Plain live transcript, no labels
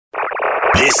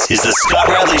This is the Scott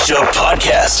Radley Show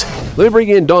podcast. Let me bring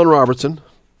in Don Roberston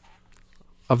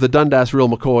of the Dundas Real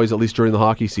McCoys, at least during the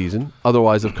hockey season,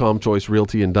 otherwise of ComChoice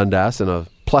Realty in Dundas, and a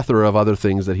plethora of other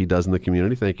things that he does in the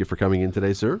community. Thank you for coming in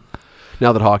today, sir.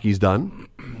 Now that hockey's done,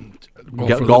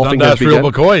 Well, for golfing the has Dundas Real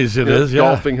begun. McCoys, it is, yeah.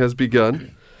 Golfing has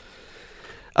begun.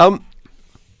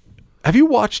 Have you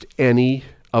watched any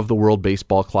of the World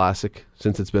Baseball Classic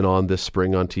since it's been on this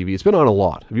spring on TV? It's been on a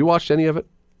lot. Have you watched any of it?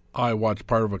 I watched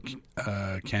part of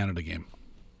a Canada game.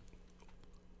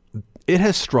 It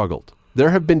has struggled. There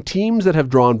have been teams that have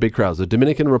drawn big crowds. The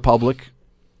Dominican Republic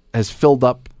has filled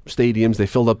up stadiums. They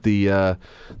filled up the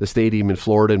stadium in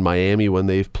Florida and Miami when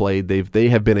they've played. They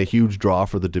have been a huge draw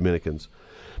for the Dominicans.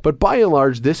 But by and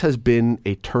large, this has been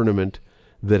a tournament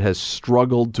that has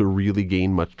struggled to really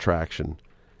gain much traction.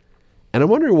 And I'm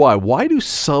wondering why. Why do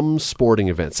some sporting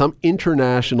events, some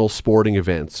international sporting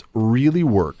events, really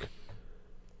work,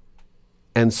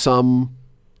 and some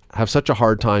have such a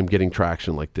hard time getting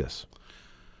traction like this?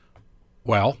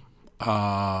 Well,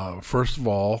 first of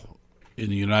all, in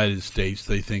the United States,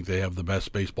 they think they have the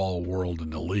best baseball world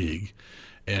in the league,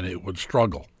 and it would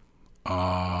struggle.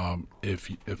 If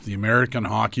the American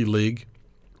Hockey League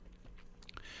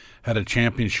had a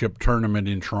championship tournament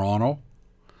in Toronto,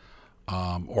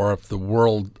 or if the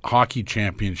World Hockey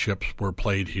Championships were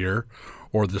played here,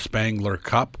 or the Spangler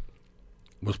Cup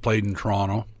was played in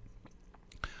Toronto,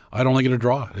 I don't think it'd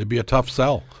draw. It'd be a tough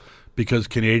sell because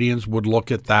Canadians would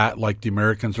look at that like the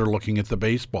Americans are looking at the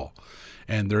baseball.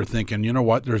 And they're thinking, you know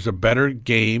what, there's a better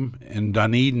game in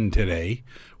Dunedin today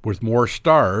with more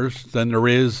stars than there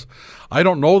is. I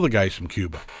don't know the guys from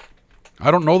Cuba.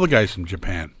 I don't know the guys from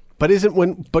Japan. But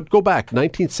go back,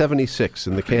 1976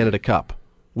 in the Canada Cup.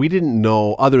 We didn't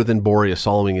know, other than Borje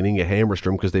Salming and Inge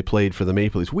Hammerström, because they played for the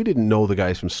Maple Leafs, we didn't know the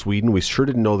guys from Sweden. We sure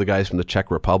didn't know the guys from the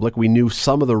Czech Republic. We knew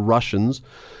some of the Russians,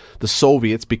 the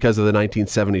Soviets, because of the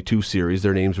 1972 series.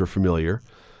 Their names were familiar.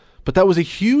 But that was a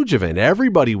huge event.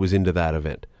 Everybody was into that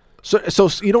event. So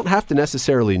you don't have to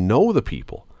necessarily know the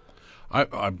people.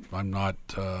 I'm not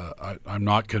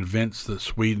convinced that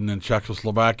Sweden and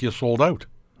Czechoslovakia sold out.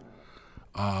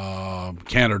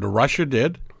 Canada-Russia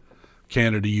did.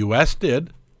 Canada-US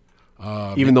did.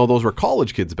 Even though those were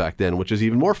college kids back then, which is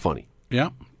even more funny. Yeah.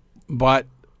 But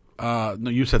no,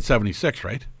 you said 76,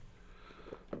 right?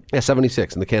 Yeah,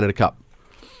 76 in the Canada Cup.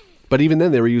 But even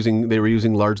then, they were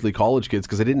using largely college kids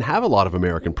because they didn't have a lot of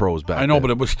American pros back then. I know,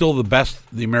 but it was still the best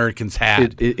the Americans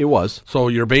had. It was. So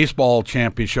your baseball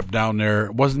championship down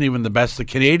there wasn't even the best the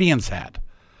Canadians had.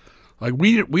 Like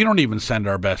we don't even send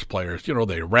our best players. You know,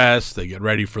 they rest, they get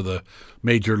ready for the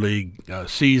major league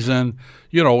season.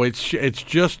 You know, it's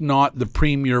just not the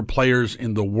premier players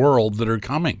in the world that are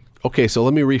coming. Okay, so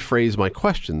let me rephrase my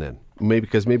question then,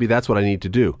 because maybe that's what I need to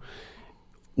do.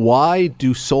 Why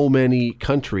do so many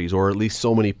countries, or at least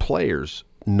so many players,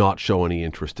 not show any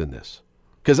interest in this?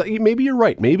 Because maybe you're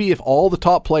right. Maybe if all the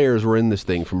top players were in this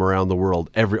thing from around the world,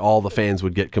 all the fans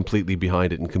would get completely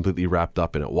behind it and completely wrapped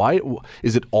up in it. Why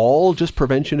is it all just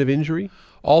prevention of injury?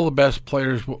 All the best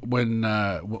players, when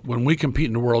we compete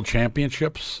in the World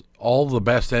Championships, all the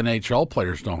best NHL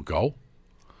players don't go.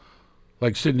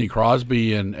 Like Sidney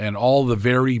Crosby and all the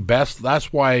very best.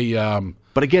 That's why.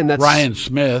 But again, that's Ryan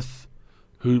Smith,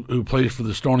 who plays for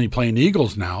the Stony Plain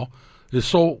Eagles now, was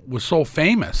so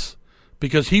famous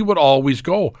because he would always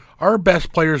go. Our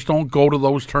best players don't go to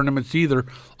those tournaments either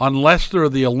unless they're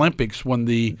the Olympics when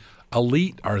the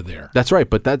elite are there. That's right,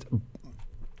 but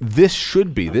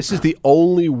this is the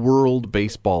only world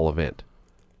baseball event.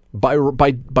 By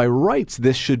rights,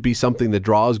 this should be something that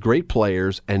draws great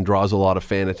players and draws a lot of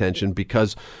fan attention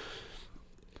because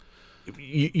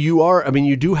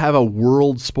you do have a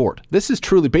world sport.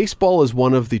 Baseball is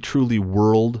one of the truly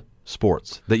world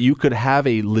sports that you could have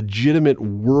a legitimate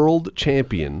world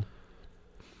champion.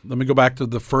 Let me go back to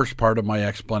the first part of my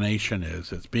explanation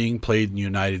is it's being played in the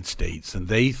United States and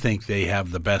they think they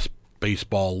have the best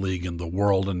baseball league in the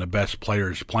world and the best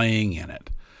players playing in it.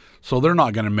 So they're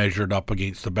not going to measure it up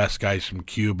against the best guys from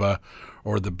Cuba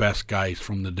or the best guys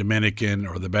from the Dominican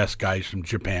or the best guys from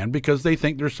Japan because they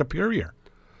think they're superior.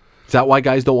 Is that why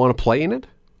guys don't want to play in it?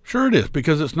 Sure it is,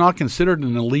 because it's not considered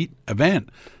an elite event.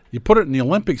 You put it in the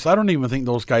Olympics, I don't even think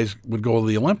those guys would go to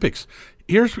the Olympics.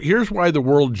 Here's why the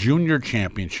World Junior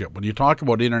Championship, when you talk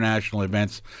about international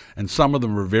events, and some of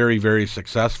them are very, very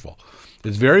successful,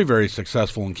 it's very, very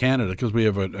successful in Canada because we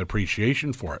have an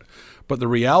appreciation for it. But the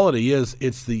reality is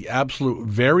it's the absolute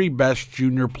very best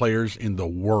junior players in the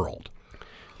world.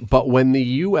 But when the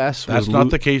U.S. That's not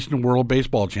the case in the World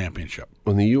Baseball Championship.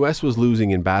 When the U.S. was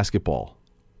losing in basketball,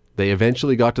 They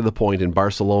eventually got to the point in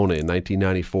Barcelona in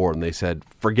 1994, and they said,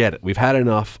 forget it. We've had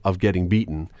enough of getting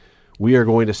beaten. We are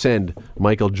going to send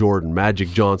Michael Jordan,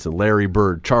 Magic Johnson, Larry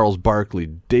Bird, Charles Barkley,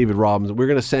 David Robinson. We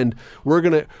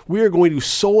are going to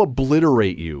so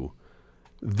obliterate you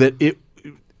that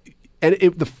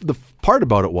the part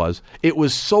about it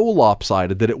was so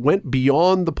lopsided that it went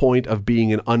beyond the point of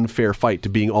being an unfair fight to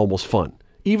being almost fun.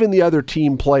 Even the other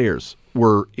team players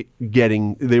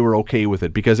they were okay with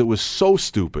it because it was so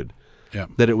stupid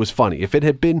that it was funny. If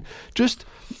they'd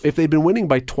been winning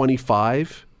by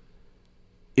 25,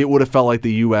 it would have felt like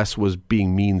the U.S. was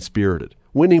being mean-spirited.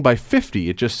 Winning by 50,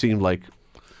 it just seemed like,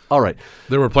 all right.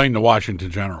 They were playing the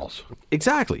Washington Generals.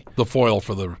 Exactly. The foil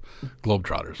for the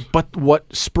Globetrotters. But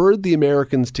what spurred the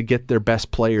Americans to get their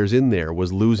best players in there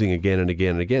was losing again and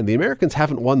again and again. The Americans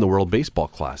haven't won the World Baseball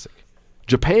Classic.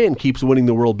 Japan keeps winning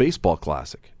the World Baseball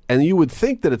Classic. And you would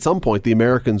think that at some point the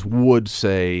Americans would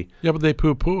say... Yeah, but they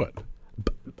poo-poo it.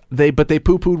 They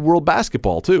poo-pooed World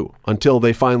Basketball too until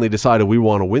they finally decided we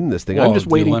want to win this thing. I'm just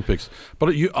waiting. Olympics.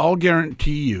 But I'll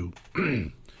guarantee you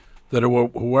that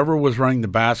whoever was running the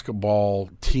basketball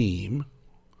team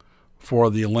for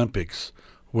the Olympics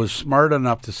was smart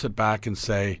enough to sit back and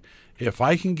say, if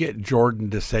I can get Jordan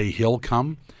to say he'll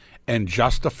come and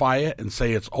justify it and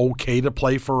say it's okay to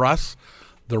play for us,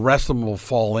 the rest of them will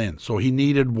fall in. So he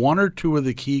needed one or two of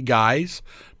the key guys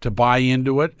to buy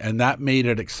into it, and that made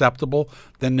it acceptable.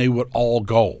 Then they would all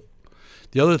go.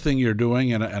 The other thing you're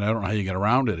doing, and I don't know how you get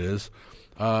around it, is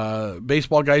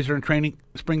baseball guys are in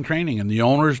spring training, and the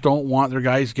owners don't want their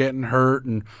guys getting hurt.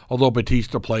 And although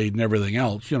Batista played and everything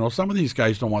else, some of these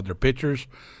guys don't want their pitchers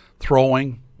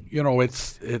throwing.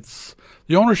 It's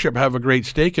the ownership have a great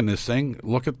stake in this thing.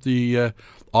 Look at the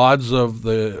odds of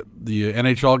the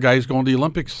NHL guys going to the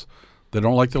Olympics. They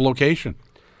don't like the location.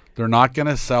 They're not going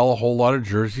to sell a whole lot of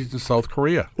jerseys in South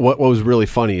Korea. What was really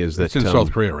funny is that... It's in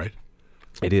South Korea, right?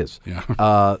 It is.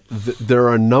 Yeah. There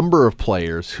are a number of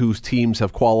players whose teams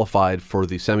have qualified for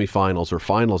the semifinals or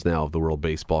finals now of the World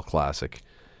Baseball Classic.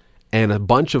 And a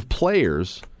bunch of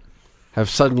players have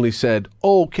suddenly said,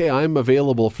 okay, I'm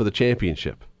available for the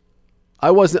championship.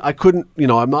 I wasn't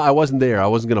there. I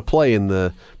wasn't going to play in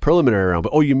the preliminary round.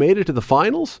 But, you made it to the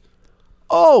finals?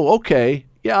 Oh, okay.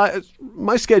 Yeah,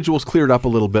 my schedule's cleared up a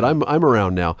little bit. I'm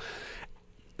around now.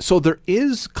 So there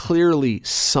is clearly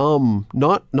some,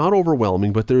 not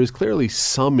overwhelming, but there is clearly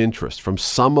some interest from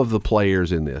some of the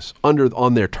players in this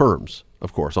on their terms,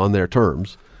 of course, on their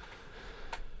terms.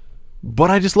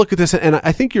 But I just look at this, and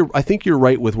I think you're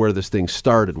right with where this thing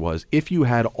started. Was if you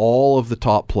had all of the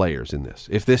top players in this,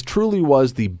 if this truly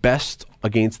was the best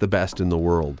against the best in the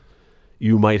world,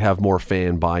 you might have more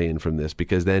fan buy-in from this,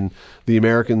 because then the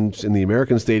Americans in the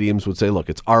American stadiums would say, look,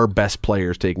 it's our best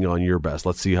players taking on your best.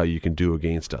 Let's see how you can do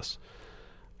against us.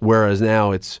 Whereas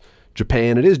now it's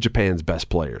Japan. It is Japan's best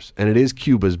players, and it is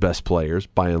Cuba's best players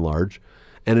by and large,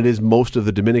 and it is most of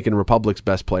the Dominican Republic's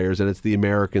best players, and it's the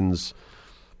Americans'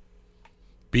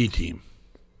 B team,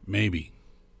 maybe.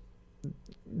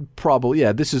 Probably,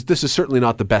 yeah. This is certainly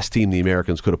not the best team the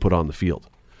Americans could have put on the field.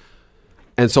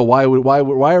 And so why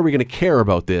are we going to care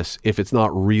about this if it's not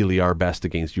really our best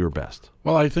against your best?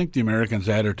 Well, I think the Americans'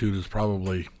 attitude is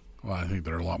probably, I think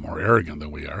they're a lot more arrogant than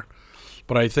we are.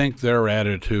 But I think their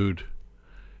attitude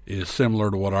is similar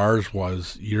to what ours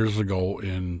was years ago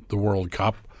in the World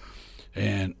Cup.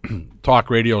 And talk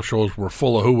radio shows were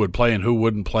full of who would play and who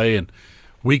wouldn't play, and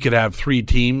we could have three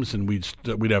teams, and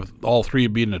we'd have all three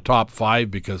be in the top five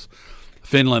because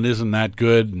Finland isn't that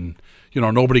good, and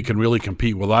nobody can really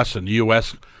compete with us. And the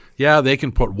U.S., they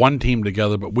can put one team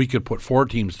together, but we could put four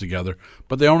teams together.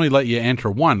 But they only let you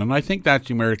enter one, and I think that's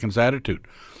the Americans' attitude.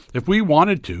 If we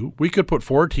wanted to, we could put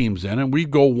four teams in, and we'd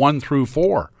go 1 through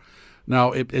 4.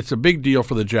 Now, it's a big deal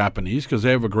for the Japanese because they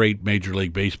have a great Major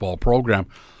League Baseball program.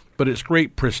 But it's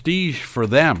great prestige for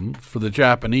them, for the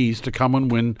Japanese, to come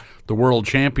and win the World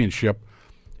Championship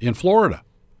in Florida.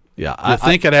 Yeah, I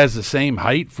think it has the same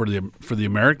height for the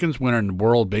Americans winning the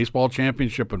World Baseball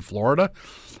Championship in Florida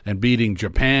and beating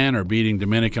Japan or beating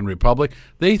Dominican Republic.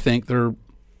 They think their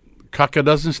caca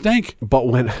doesn't stink. But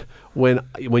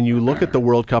when you look at the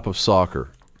World Cup of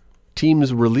Soccer,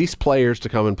 teams release players to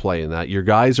come and play in that. Your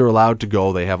guys are allowed to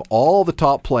go. They have all the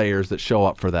top players that show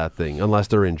up for that thing, unless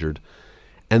they're injured.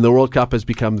 And the World Cup has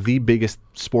become the biggest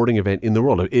sporting event in the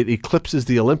world. It eclipses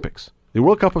the Olympics. The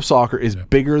World Cup of Soccer is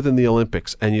bigger than the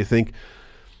Olympics. And you think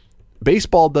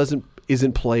baseball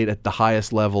isn't played at the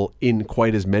highest level in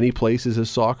quite as many places as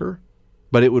soccer,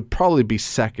 but it would probably be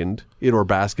second, or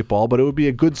basketball, but it would be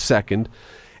a good second.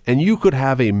 And you could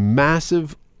have a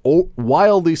massive,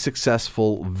 wildly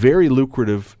successful, very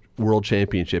lucrative world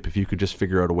championship if you could just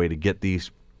figure out a way to get these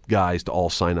guys to all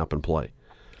sign up and play.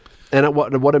 And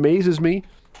what amazes me,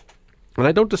 and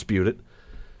I don't dispute it,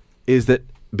 is that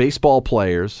baseball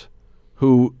players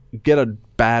who get a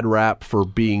bad rap for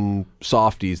being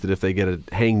softies, that if they get a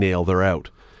hangnail, they're out,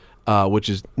 which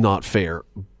is not fair.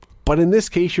 But in this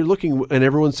case, you're looking and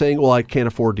everyone's saying, well, I can't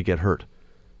afford to get hurt.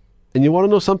 And you want to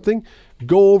know something?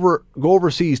 Go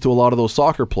overseas to a lot of those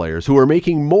soccer players who are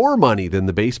making more money than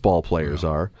the baseball players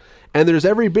are. And there's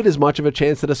every bit as much of a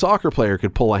chance that a soccer player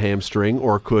could pull a hamstring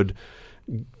or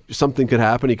something could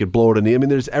happen. He could blow it in the knee. I mean,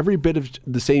 there's every bit of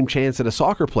the same chance that a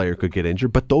soccer player could get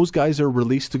injured, but those guys are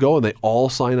released to go and they all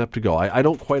sign up to go. I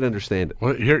don't quite understand it.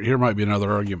 Well, here might be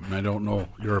another argument. I don't know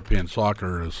European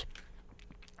soccer as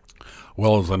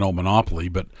well as I know Monopoly,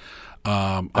 but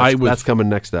that's coming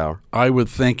next hour. I would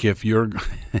think if you're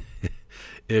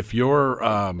if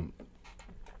you're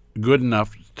good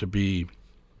enough to be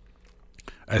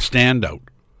a standout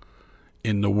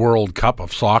in the World Cup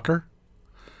of soccer,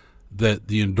 that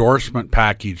the endorsement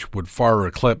package would far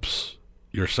eclipse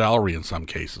your salary in some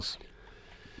cases.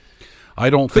 I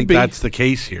don't think that's the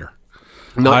case here.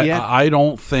 Not yet. I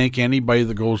don't think anybody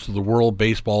that goes to the World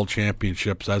Baseball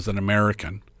Championships as an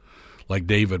American, like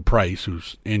David Price,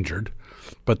 who's injured,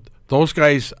 but those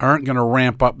guys aren't going to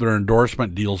ramp up their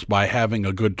endorsement deals by having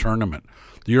a good tournament.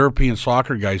 The European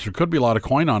soccer guys, there could be a lot of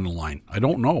coin on the line. I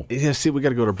don't know. Yeah, see, we got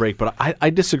to go to break, but I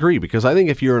disagree, because I think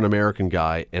if you're an American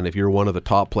guy and if you're one of the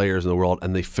top players in the world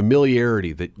and the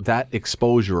familiarity that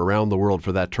exposure around the world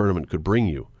for that tournament could bring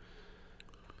you,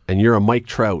 and you're a Mike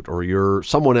Trout or you're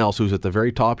someone else who's at the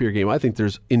very top of your game, I think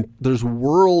there's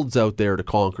worlds out there to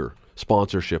conquer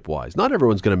sponsorship-wise. Not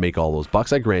everyone's going to make all those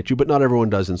bucks, I grant you, but not everyone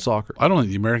does in soccer. I don't think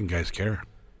the American guys care.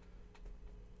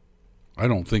 I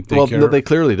don't think they care. No, they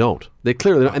clearly don't. They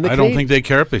clearly don't. And I don't think they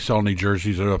care if they sell any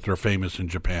jerseys or if they're famous in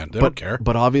Japan. They don't care.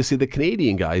 But obviously the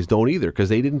Canadian guys don't either, because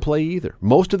they didn't play either.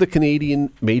 Most of the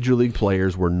Canadian Major League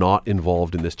players were not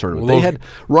involved in this tournament. They had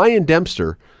Ryan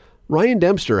Dempster. Ryan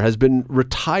Dempster has been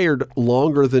retired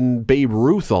longer than Babe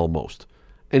Ruth almost.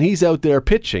 And he's out there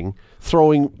pitching,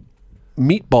 throwing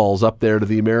meatballs up there to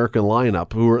the American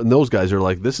lineup, and those guys are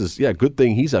like, good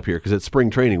thing he's up here because it's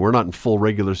spring training. We're not in full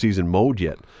regular season mode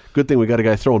yet. Good thing we got a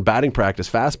guy throwing batting practice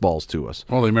fastballs to us.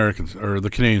 Well, the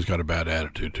Canadians got a bad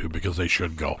attitude too, because they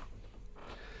should go.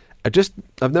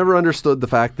 I've never understood the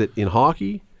fact that in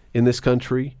hockey in this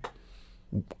country,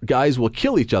 guys will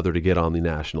kill each other to get on the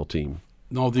national team.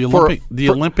 No, the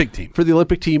Olympic team. For the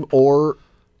Olympic team, or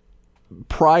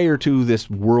prior to this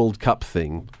World Cup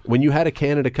thing, when you had a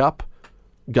Canada Cup,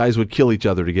 guys would kill each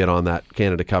other to get on that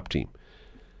Canada Cup team.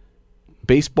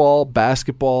 Baseball,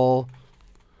 basketball,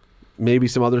 maybe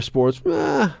some other sports,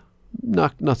 not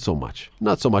so much.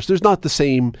 Not so much. There's not the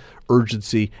same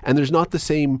urgency, and there's not the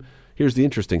same, here's the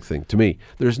interesting thing to me,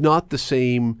 there's not the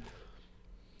same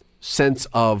sense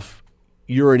of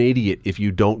you're an idiot if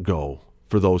you don't go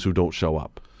for those who don't show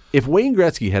up. If Wayne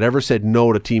Gretzky had ever said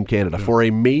no to Team Canada for a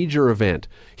major event,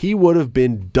 he would have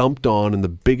been dumped on in the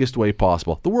biggest way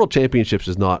possible. The World Championships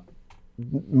is not,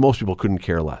 most people couldn't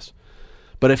care less.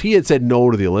 But if he had said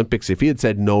no to the Olympics, if he had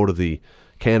said no to the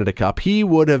Canada Cup, he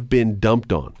would have been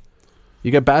dumped on.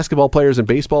 You got basketball players and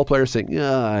baseball players saying,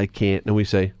 I can't. And we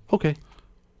say, okay.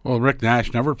 Well, Rick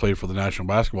Nash never played for the national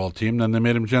basketball team. Then they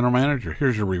made him general manager.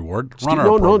 Here's your reward.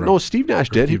 No, Steve Nash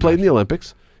did. He played in the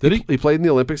Olympics. Did he? He played in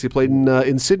the Olympics. He played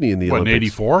in Sydney in the Olympics. In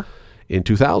 84? In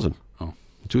 2000. Oh.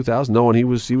 2000. No, and he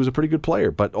was a pretty good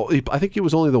player. But I think he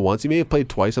was only the once. He may have played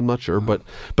twice. I'm not sure. But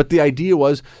the idea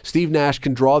was Steve Nash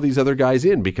can draw these other guys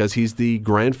in because he's the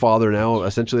grandfather now,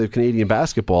 essentially, of Canadian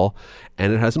basketball,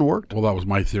 and it hasn't worked. Well, that was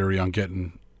my theory on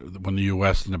getting, when the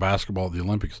U.S. in the basketball at the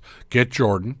Olympics, get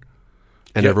Jordan.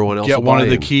 And everyone else get one of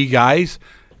the key guys.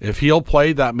 If he'll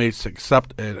play, that makes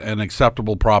an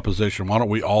acceptable proposition. Why don't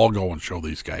we all go and show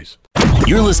these guys?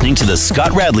 You're listening to The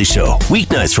Scott Radley Show,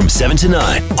 weeknights from 7 to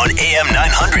 9 on AM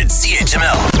 900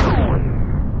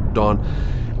 CHML. Don,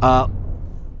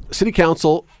 City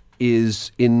Council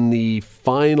is in the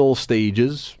final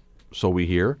stages, so we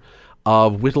hear,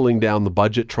 of whittling down the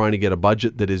budget, trying to get a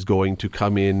budget that is going to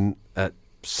come in at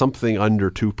something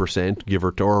under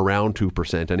 2%, or around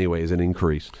 2% anyways, an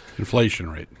increase.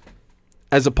 Inflation rate.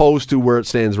 As opposed to where it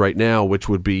stands right now, which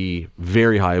would be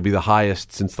very high. It would be the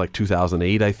highest since like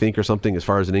 2008, I think, or something, as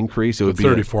far as an increase. It would be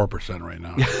 34% right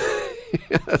now.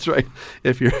 Yeah, that's right.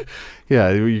 If you're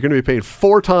going to be paid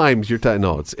 4 times your time.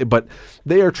 No, but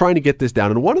they are trying to get this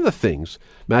down. And one of the things,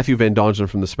 Matthew Van Dongen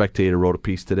from The Spectator wrote a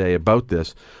piece today about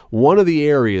this. One of the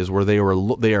areas where they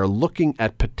are looking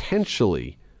at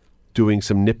potentially doing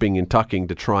some nipping and tucking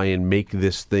to try and make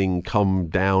this thing come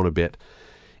down a bit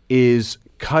is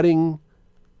cutting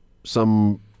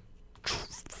some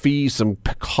fees, some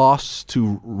costs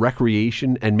to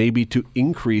recreation, and maybe to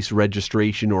increase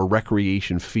registration or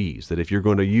recreation fees. That if you're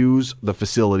going to use the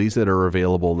facilities that are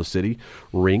available in the city,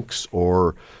 rinks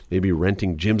or maybe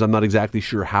renting gyms, I'm not exactly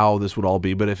sure how this would all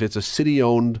be, but if it's a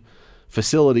city-owned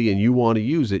facility and you want to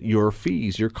use it, your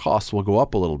fees, your costs will go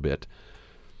up a little bit.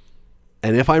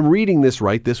 And if I'm reading this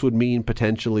right, this would mean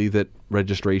potentially that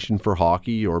registration for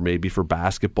hockey or maybe for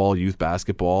basketball, youth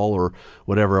basketball, or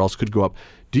whatever else could go up.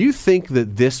 Do you think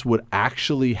that this would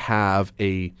actually have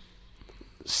a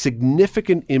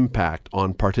significant impact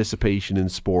on participation in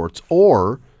sports?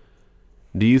 Or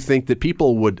do you think that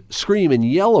people would scream and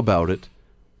yell about it,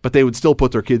 but they would still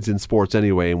put their kids in sports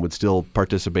anyway and would still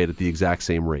participate at the exact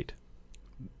same rate?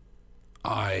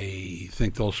 I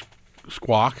think they'll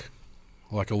squawk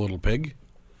like a little pig.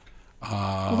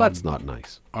 Well, that's not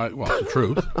nice. Well, it's the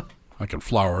truth. I can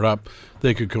flower it up.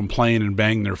 They could complain and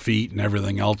bang their feet and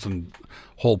everything else and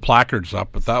hold placards up,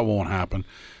 but that won't happen.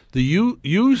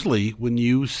 Usually when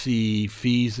you see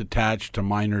fees attached to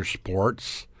minor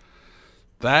sports,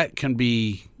 that can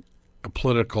be a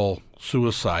political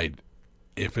suicide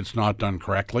if it's not done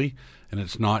correctly and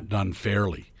it's not done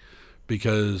fairly.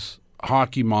 Because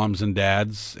hockey moms and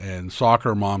dads and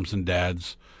soccer moms and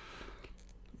dads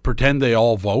pretend they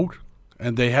all vote,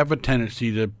 and they have a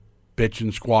tendency to bitch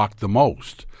and squawk the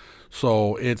most.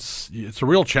 So it's a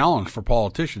real challenge for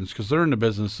politicians because they're in the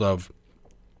business of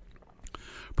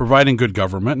providing good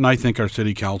government, and I think our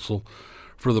city council,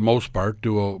 for the most part,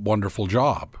 do a wonderful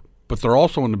job. But they're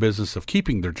also in the business of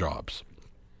keeping their jobs.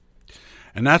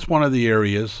 And that's one of the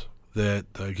areas that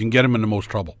can get them in the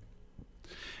most trouble.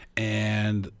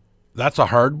 And that's a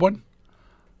hard one.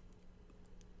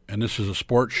 And this is a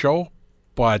sports show,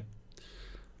 but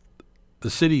the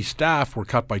city staff were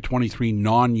cut by 23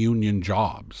 non-union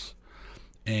jobs.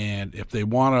 And if they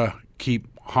want to keep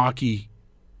hockey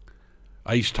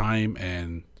ice time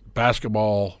and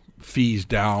basketball fees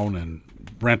down and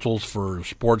rentals for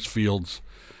sports fields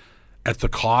at the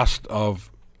cost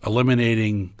of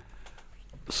eliminating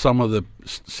some of the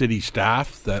city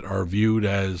staff that are viewed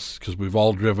as, because we've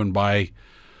all driven by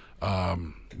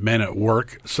men at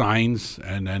work signs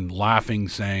and then laughing,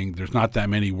 saying there's not that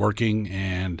many working.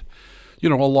 And, you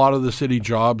know, a lot of the city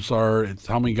jobs are, it's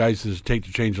how many guys does it take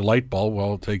to change a light bulb?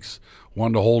 Well, it takes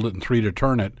one to hold it and three to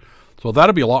turn it. So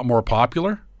that'll be a lot more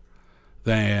popular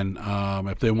than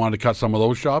if they wanted to cut some of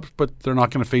those jobs, but they're not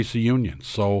going to face a union.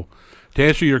 So to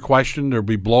answer your question, there'll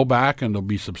be blowback, and there'll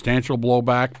be substantial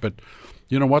blowback, but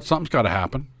you know what? Something's got to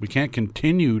happen. We can't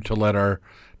continue to let our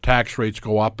tax rates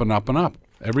go up and up and up.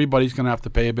 Everybody's going to have to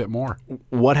pay a bit more.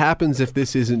 What happens if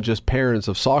this isn't just parents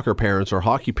of soccer parents or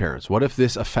hockey parents? What if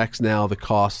this affects now the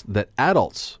costs that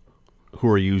adults who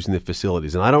are using the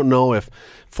facilities? And I don't know if,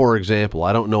 for example,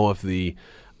 I don't know if the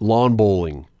lawn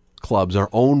bowling clubs are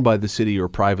owned by the city or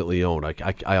privately owned.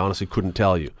 I honestly couldn't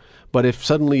tell you. But if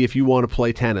suddenly if you want to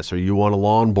play tennis or you want to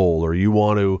lawn bowl or you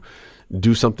want to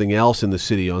do something else in the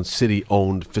city on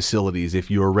city-owned facilities,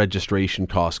 if your registration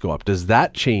costs go up, does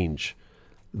that change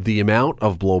the amount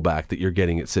of blowback that you're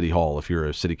getting at City Hall if you're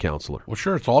a city councillor? Well,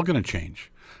 sure, it's all going to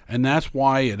change. And that's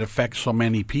why it affects so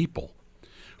many people.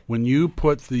 When you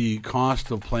put the cost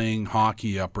of playing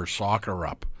hockey up or soccer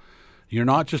up, you're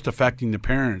not just affecting the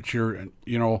parents.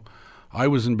 I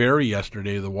was in Barrie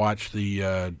yesterday to watch the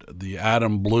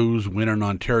Adam Blues win an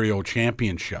Ontario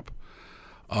championship.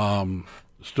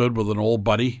 Stood with an old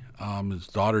buddy. His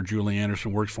daughter, Julie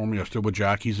Anderson, works for me. I stood with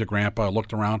Jack. He's a grandpa. I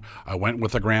looked around. I went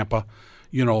with a grandpa.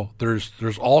 You know, there's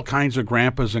all kinds of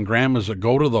grandpas and grandmas that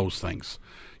go to those things.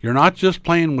 You're not just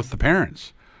playing with the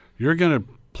parents. You're going to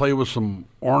play with some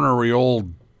ornery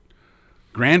old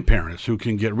grandparents who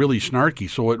can get really snarky.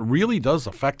 So it really does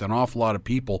affect an awful lot of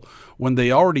people when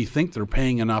they already think they're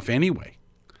paying enough anyway.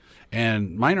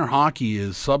 And minor hockey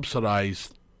is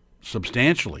subsidized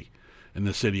substantially in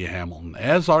the city of Hamilton,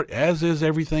 as is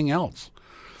everything else.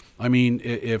 I mean,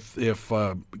 if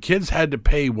kids had to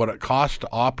pay what it costs to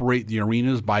operate the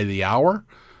arenas by the hour,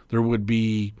 there would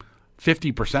be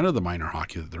 50% of the minor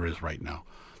hockey that there is right now.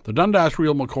 The Dundas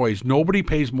Real McCoys, nobody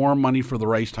pays more money for the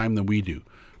ice time than we do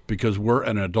because we're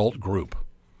an adult group.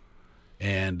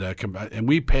 And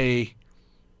we pay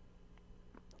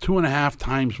 2.5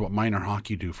 times what minor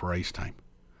hockey do for ice time.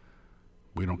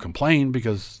 We don't complain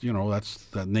because, you know, that's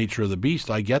the nature of the beast.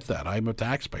 I get that. I'm a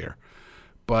taxpayer.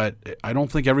 But I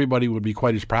don't think everybody would be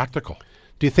quite as practical.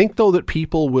 Do you think, though, that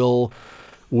people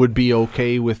would be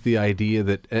okay with the idea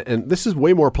that, and this is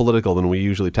way more political than we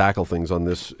usually tackle things in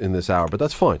this hour, but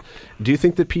that's fine. Do you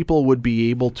think that people would be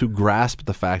able to grasp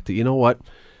the fact that, you know what,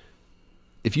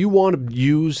 if you want to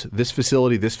use this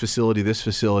facility,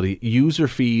 user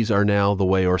fees are now the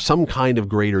way, or some kind of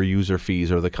greater user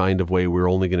fees are the kind of way we're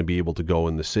only going to be able to go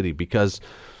in the city. Because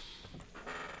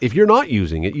if you're not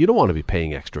using it, you don't want to be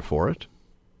paying extra for it.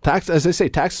 As I say,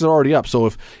 taxes are already up.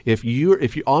 So if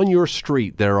you on your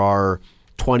street there are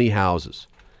 20 houses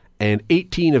and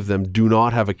 18 of them do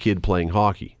not have a kid playing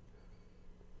hockey,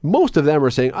 most of them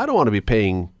are saying, I don't want to be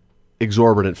paying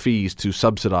exorbitant fees to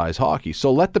subsidize hockey.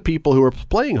 So let the people who are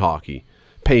playing hockey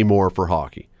pay more for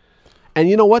hockey. And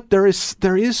you know what? There is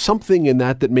something in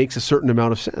that makes a certain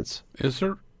amount of sense. Is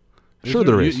there? Sure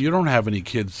there is. You don't have any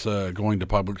kids going to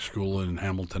public school in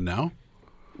Hamilton now?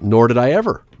 Nor did I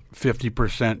ever.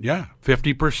 50%, yeah.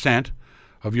 50%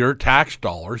 of your tax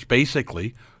dollars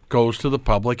basically goes to the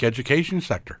public education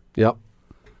sector. Yep.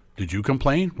 Did you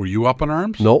complain? Were you up in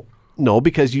arms? No,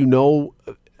 because I know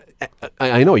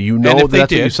that's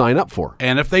what you sign up for.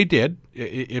 And if they did,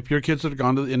 if your kids had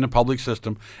gone in the public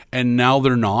system and now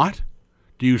they're not,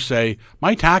 do you say,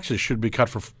 my taxes should be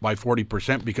cut by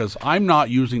 40% because I'm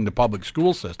not using the public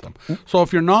school system? So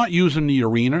if you're not using the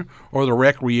arena or the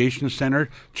recreation center,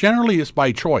 generally it's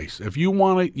by choice. If you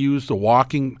want to use the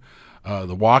walking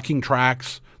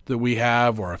tracks that we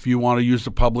have, or if you want to use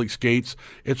the public skates,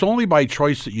 it's only by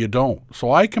choice that you don't.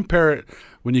 So I compare it,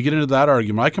 when you get into that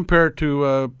argument, I compare it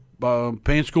to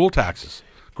paying school taxes.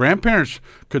 Grandparents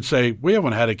could say, we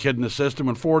haven't had a kid in the system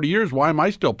in 40 years. Why am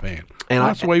I still paying? And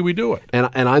that's the way we do it. And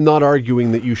I'm not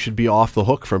arguing that you should be off the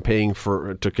hook from paying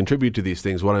to contribute to these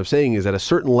things. What I'm saying is at a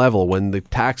certain level, when the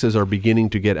taxes are beginning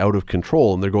to get out of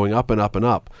control and they're going up and up and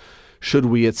up, should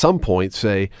we at some point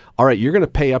say, all right, you're going to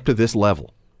pay up to this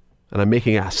level. And I'm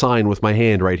making a sign with my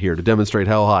hand right here to demonstrate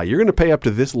how high. You're going to pay up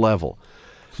to this level.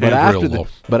 But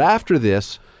after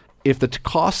this, if the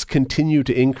costs continue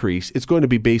to increase, it's going to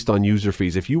be based on user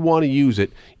fees. If you want to use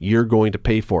it, you're going to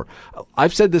pay for it.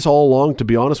 I've said this all along, to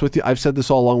be honest with you. I've said this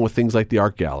all along with things like the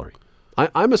art gallery.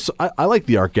 I like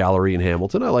the art gallery in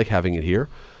Hamilton. I like having it here.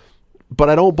 But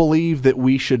I don't believe that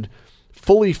we should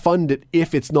fully fund it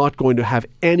if it's not going to have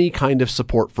any kind of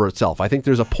support for itself. I think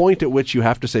there's a point at which you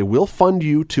have to say, we'll fund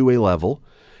you to a level,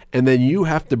 and then you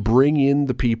have to bring in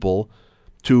the people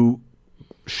to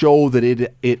show that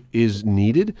it is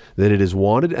needed, that it is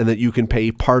wanted, and that you can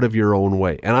pay part of your own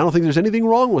way. And I don't think there's anything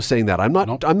wrong with saying that. I'm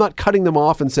not cutting them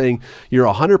off and saying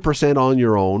you're 100% on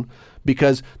your own,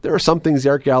 because there are some things the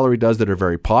art gallery does that are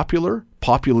very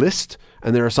populist,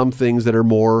 and there are some things that are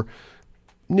more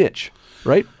niche,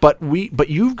 right? But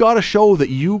you've got to show that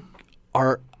you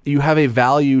have a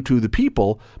value to the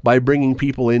people by bringing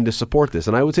people in to support this.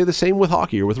 And I would say the same with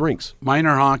hockey or with rinks.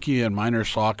 Minor hockey and minor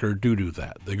soccer do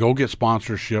that. They go get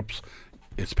sponsorships.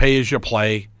 It's pay as you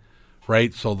play,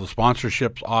 right? So the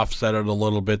sponsorships offset it a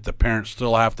little bit. The parents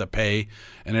still have to pay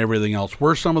and everything else.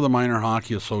 Where some of the minor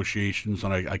hockey associations,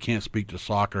 and I can't speak to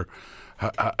soccer,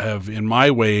 have in my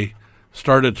way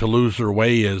started to lose their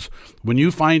way is when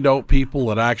you find out people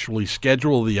that actually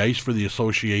schedule the ice for the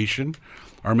association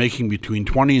are making between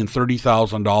 $20,000 and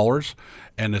 $30,000,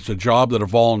 and it's a job that a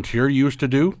volunteer used to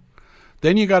do,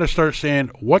 then you got to start saying,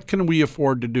 what can we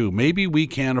afford to do? Maybe we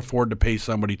can't afford to pay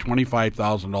somebody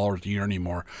 $25,000 a year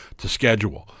anymore to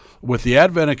schedule. With the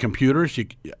advent of computers,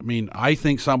 I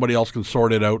think somebody else can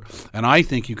sort it out, and I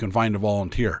think you can find a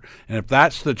volunteer. And if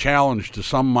that's the challenge to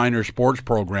some minor sports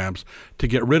programs, to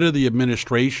get rid of the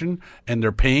administration and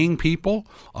they're paying people,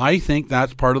 I think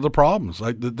that's part of the problems.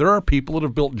 There are people that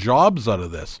have built jobs out of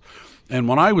this. And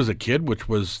when I was a kid, which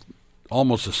was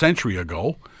almost a century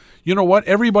ago, you know what?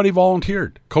 Everybody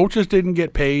volunteered. Coaches didn't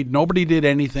get paid. Nobody did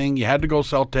anything. You had to go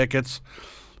sell tickets.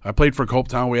 I played for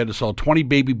Copetown. We had to sell 20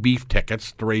 baby beef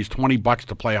tickets to raise $20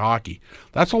 to play hockey.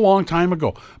 That's a long time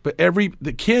ago. But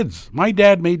the kids, my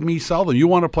dad made me sell them. You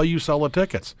want to play, you sell the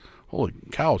tickets. Holy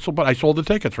cow. But I sold the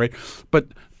tickets, right? But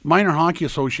minor hockey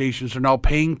associations are now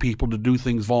paying people to do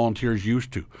things volunteers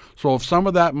used to. So if some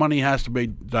of that money has to be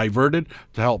diverted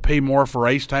to help pay more for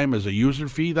ice time as a user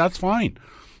fee, that's fine.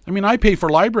 I pay for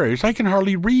libraries. I can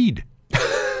hardly read.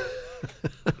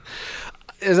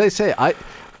 As I say,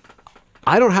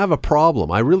 I don't have a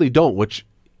problem. I really don't, which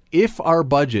if our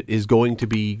budget is going to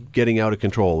be getting out of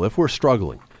control, if we're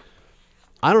struggling,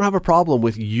 I don't have a problem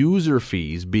with user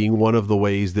fees being one of the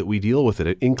ways that we deal with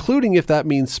it, including if that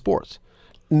means sports.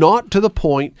 Not to the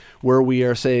point where we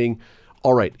are saying,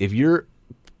 all right, if you're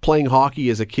playing hockey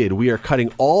as a kid, we are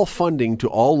cutting all funding to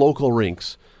all local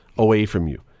rinks away from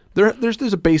you. There's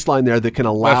a baseline there that can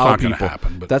allow people. That's not going to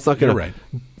happen. That's not going to. Right.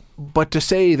 But to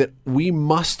say that we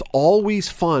must always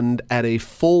fund at a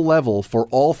full level for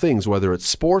all things, whether it's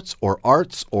sports or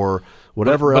arts or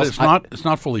whatever else. But it's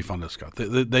not fully funded, Scott.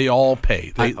 They all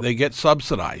pay. They get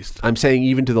subsidized. I'm saying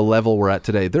even to the level we're at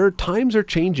today. Times are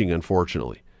changing,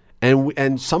 unfortunately.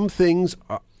 And some things,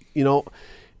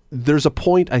 there's a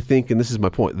point, I think, and this is my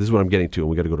point. This is what I'm getting to, and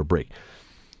we got to go to break.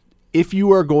 If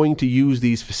you are going to use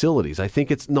these facilities, I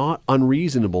think it's not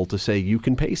unreasonable to say you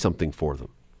can pay something for them.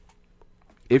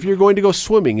 If you're going to go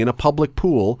swimming in a public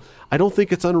pool, I don't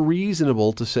think it's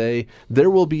unreasonable to say there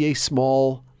will be a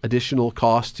small additional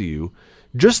cost to you,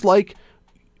 just like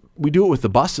we do it with the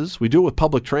buses, we do it with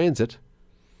public transit,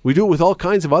 we do it with all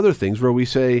kinds of other things where we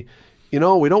say, we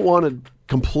don't want to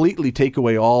completely take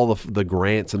away all the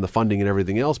grants and the funding and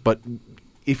everything else, but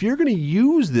if you're going to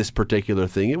use this particular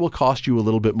thing, it will cost you a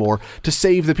little bit more to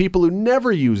save the people who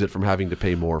never use it from having to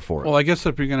pay more for it. Well, I guess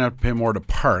if you're going to have to pay more to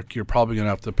park, you're probably going to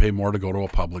have to pay more to go to a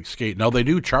public skate. Now, they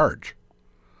do charge.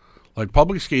 Like,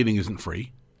 public skating isn't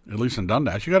free, at least in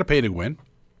Dundas. You got to pay to win.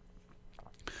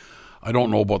 I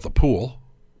don't know about the pool.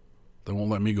 They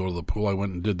won't let me go to the pool. I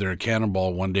went and did their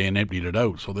cannonball one day and emptied it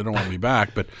out, so they don't want me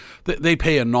back. But they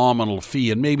pay a nominal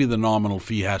fee, and maybe the nominal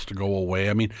fee has to go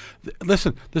away. I mean,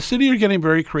 listen, the city are getting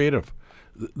very creative.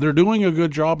 They're doing a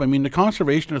good job. I mean, the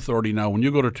Conservation Authority now, when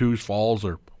you go to Tews Falls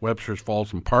or Webster's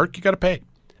Falls and Park, you got to pay.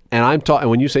 And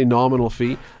when you say nominal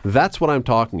fee, that's what I'm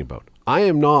talking about. I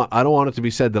don't want it to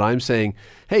be said that I'm saying,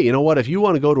 hey, you know what, if you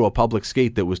want to go to a public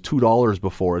skate that was $2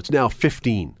 before, it's now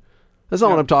 $15. That's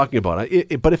not what I'm talking about.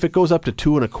 But if it goes up to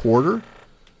 $2.25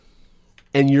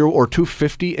 or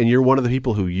 $2.50, and you're one of the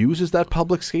people who uses that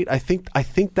public skate, I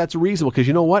think that's reasonable. Because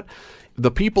you know what, the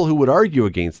people who would argue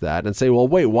against that and say, well,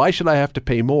 wait, why should I have to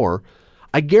pay more?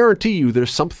 I guarantee you,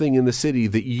 there's something in the city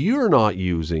that you're not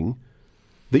using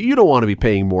that you don't want to be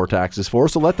paying more taxes for.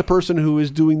 So let the person who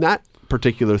is doing that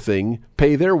particular thing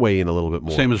pay their way in a little bit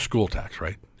more. Same as school tax,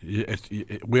 right?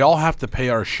 We all have to pay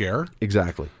our share.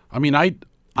 Exactly. I mean, I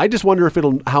just wonder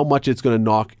how much it's going to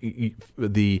knock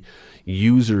the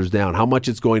users down, how much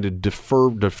it's going to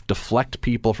deflect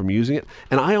people from using it.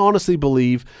 And I honestly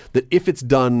believe that if it's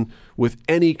done with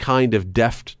any kind of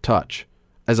deft touch,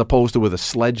 as opposed to with a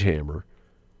sledgehammer,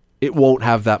 it won't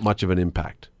have that much of an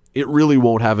impact. It really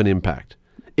won't have an impact.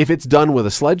 If it's done with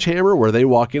a sledgehammer where they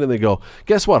walk in and they go,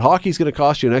 guess what, hockey's going to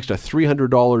cost you an extra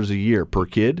 $300 a year per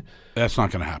kid. That's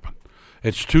not going to happen.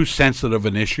 It's too sensitive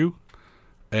an issue.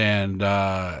 And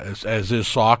as is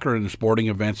soccer and sporting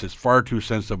events, it's far too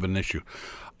sensitive an issue.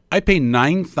 I pay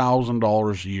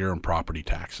 $9,000 a year in property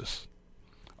taxes.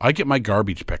 I get my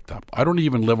garbage picked up. I don't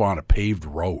even live on a paved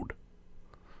road.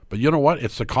 But you know what?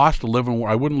 It's the cost of living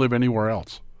where I wouldn't live anywhere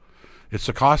else. It's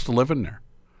the cost of living there.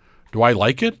 Do I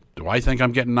like it? Do I think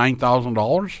I'm getting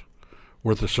 $9,000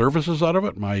 worth of services out of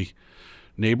it? My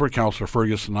neighbor, Councillor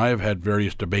Ferguson, and I have had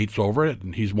various debates over it,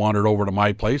 and he's wandered over to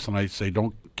my place, and I say,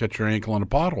 don't get your ankle in a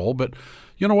pothole. But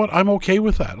you know what? I'm okay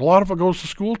with that. A lot of it goes to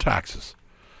school taxes.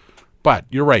 But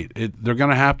you're right. They're going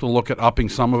to have to look at upping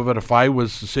some of it. If I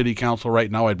was the city council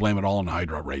right now, I'd blame it all on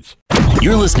hydro rates.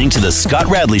 You're listening to The Scott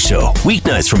Radley Show,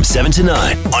 weeknights from 7 to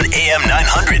 9 on AM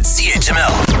 900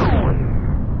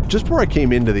 CHML. Just before I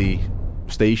came into the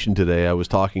station today, I was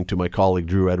talking to my colleague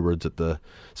Drew Edwards at the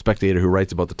Spectator, who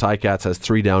writes about the Ticats, has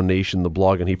 3 Down Nation, the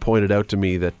blog, and he pointed out to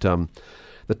me that the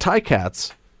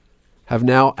Ticats have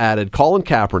now added Colin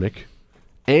Kaepernick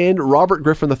and Robert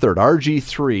Griffin III,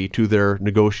 RG3, to their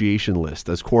negotiation list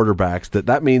as quarterbacks.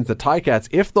 That means the Ticats,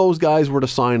 if those guys were to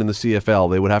sign in the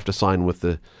CFL, they would have to sign with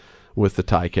the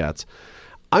Ticats.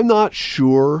 I'm not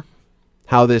sure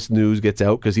how this news gets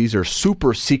out because these are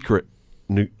super secret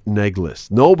neg lists.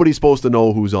 Nobody's supposed to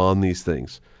know who's on these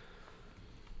things.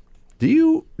 Do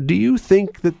you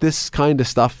think that this kind of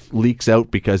stuff leaks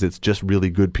out because it's just really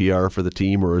good PR for the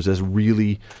team, or is this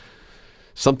really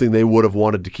something they would have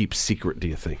wanted to keep secret, do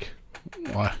you think?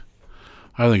 Well,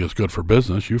 I think it's good for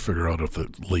business. You figure out if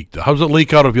it leaked. How does it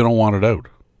leak out if you don't want it out?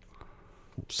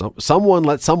 Someone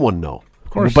let someone know.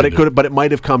 Of course, but it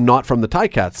might have come not from the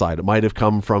Ticats side. It might have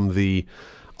come from the.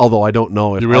 Although I don't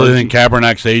know if you really think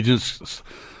Kaepernick's agents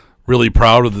really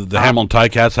proud of the Hamilton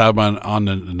Ticats have on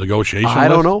the negotiation list?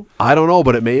 I don't know,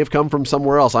 but it may have come from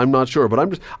somewhere else. I'm not sure,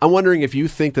 but I'm wondering if you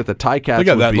think that the Ticats. They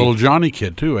got that little Johnny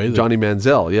kid too, eh? Johnny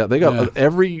Manziel. Yeah, they got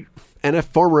every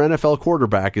former NFL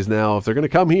quarterback is now, if they're going to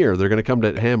come here, they're going to come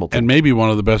to Hamilton, and maybe one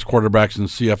of the best quarterbacks in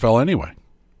CFL anyway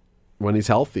when he's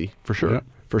healthy, for sure. Yeah.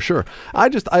 For sure. I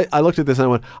looked at this and I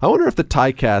went, I wonder if the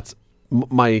Ticats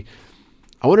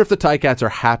are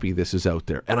happy this is out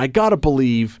there. And I got to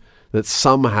believe that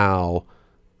somehow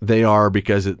they are,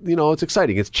 because it's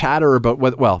exciting. It's chatter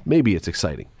about maybe it's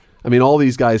exciting. I mean, all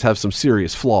these guys have some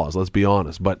serious flaws, let's be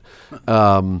honest. But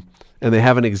and they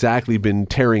haven't exactly been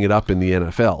tearing it up in the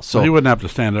NFL. So he wouldn't have to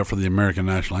stand up for the American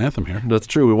national anthem here. That's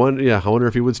true. I wonder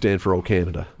if he would stand for "O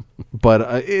Canada."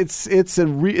 But it's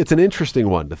an interesting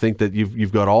one to think that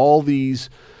you've got all these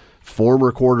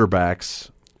former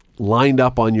quarterbacks lined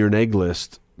up on your neg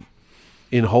list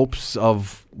in hopes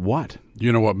of what?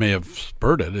 You know what may have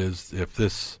spurred it is if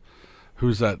this.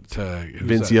 Who's that?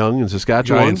 Vince Young in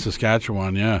Saskatchewan. Guy in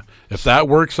Saskatchewan, yeah. If that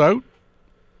works out.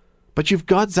 But you've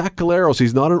got Zach Galeros.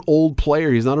 He's not an old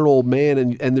player. He's not an old man.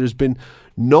 And there's been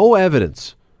no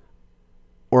evidence,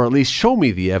 or at least show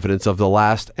me the evidence of the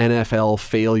last NFL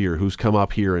failure who's come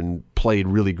up here and played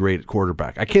really great at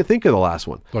quarterback. I can't think of the last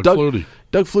one. Doug Flutie.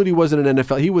 Doug Flutie wasn't an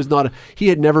NFL. He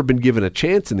had never been given a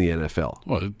chance in the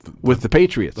NFL with the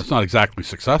Patriots. That's not exactly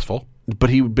successful.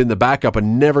 But he'd been the backup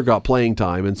and never got playing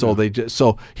time. And so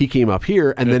so he came up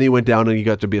here, and then he went down and he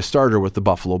got to be a starter with the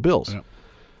Buffalo Bills. Yeah.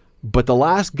 But the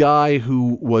last guy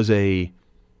who was a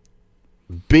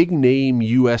big-name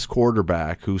U.S.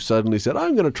 quarterback who suddenly said,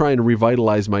 I'm going to try and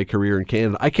revitalize my career in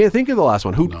Canada, I can't think of the last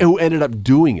one. Who ended up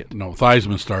doing it? No,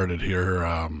 Theismann started here.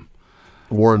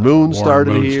 Warren Moon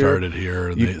started here.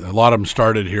 A lot of them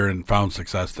started here and found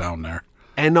success down there.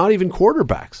 And not even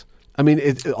quarterbacks. I mean,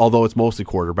 although it's mostly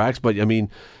quarterbacks, but I mean,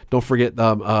 don't forget,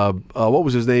 what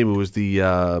was his name? It was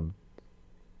the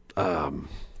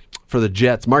for the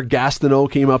Jets. Mark Gastineau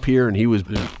came up here, and he was,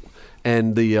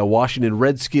 and the Washington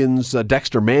Redskins,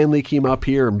 Dexter Manley came up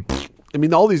here, and I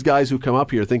mean, all these guys who come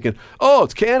up here thinking, oh,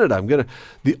 it's Canada.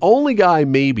 The only guy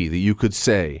maybe that you could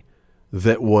say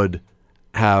that would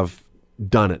have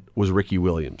done it was Ricky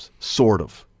Williams, sort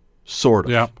of.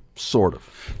 Yeah. Sort of.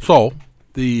 So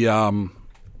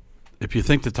if you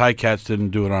think the Ticats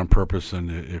didn't do it on purpose,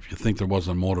 and if you think there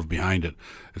wasn't a motive behind it,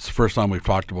 it's the first time we've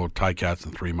talked about Ticats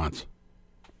in 3 months.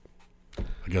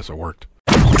 I guess it worked.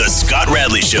 The Scott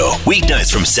Radley Show,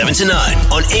 weeknights from 7 to 9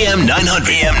 on AM 900.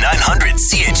 AM 900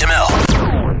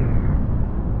 CHML.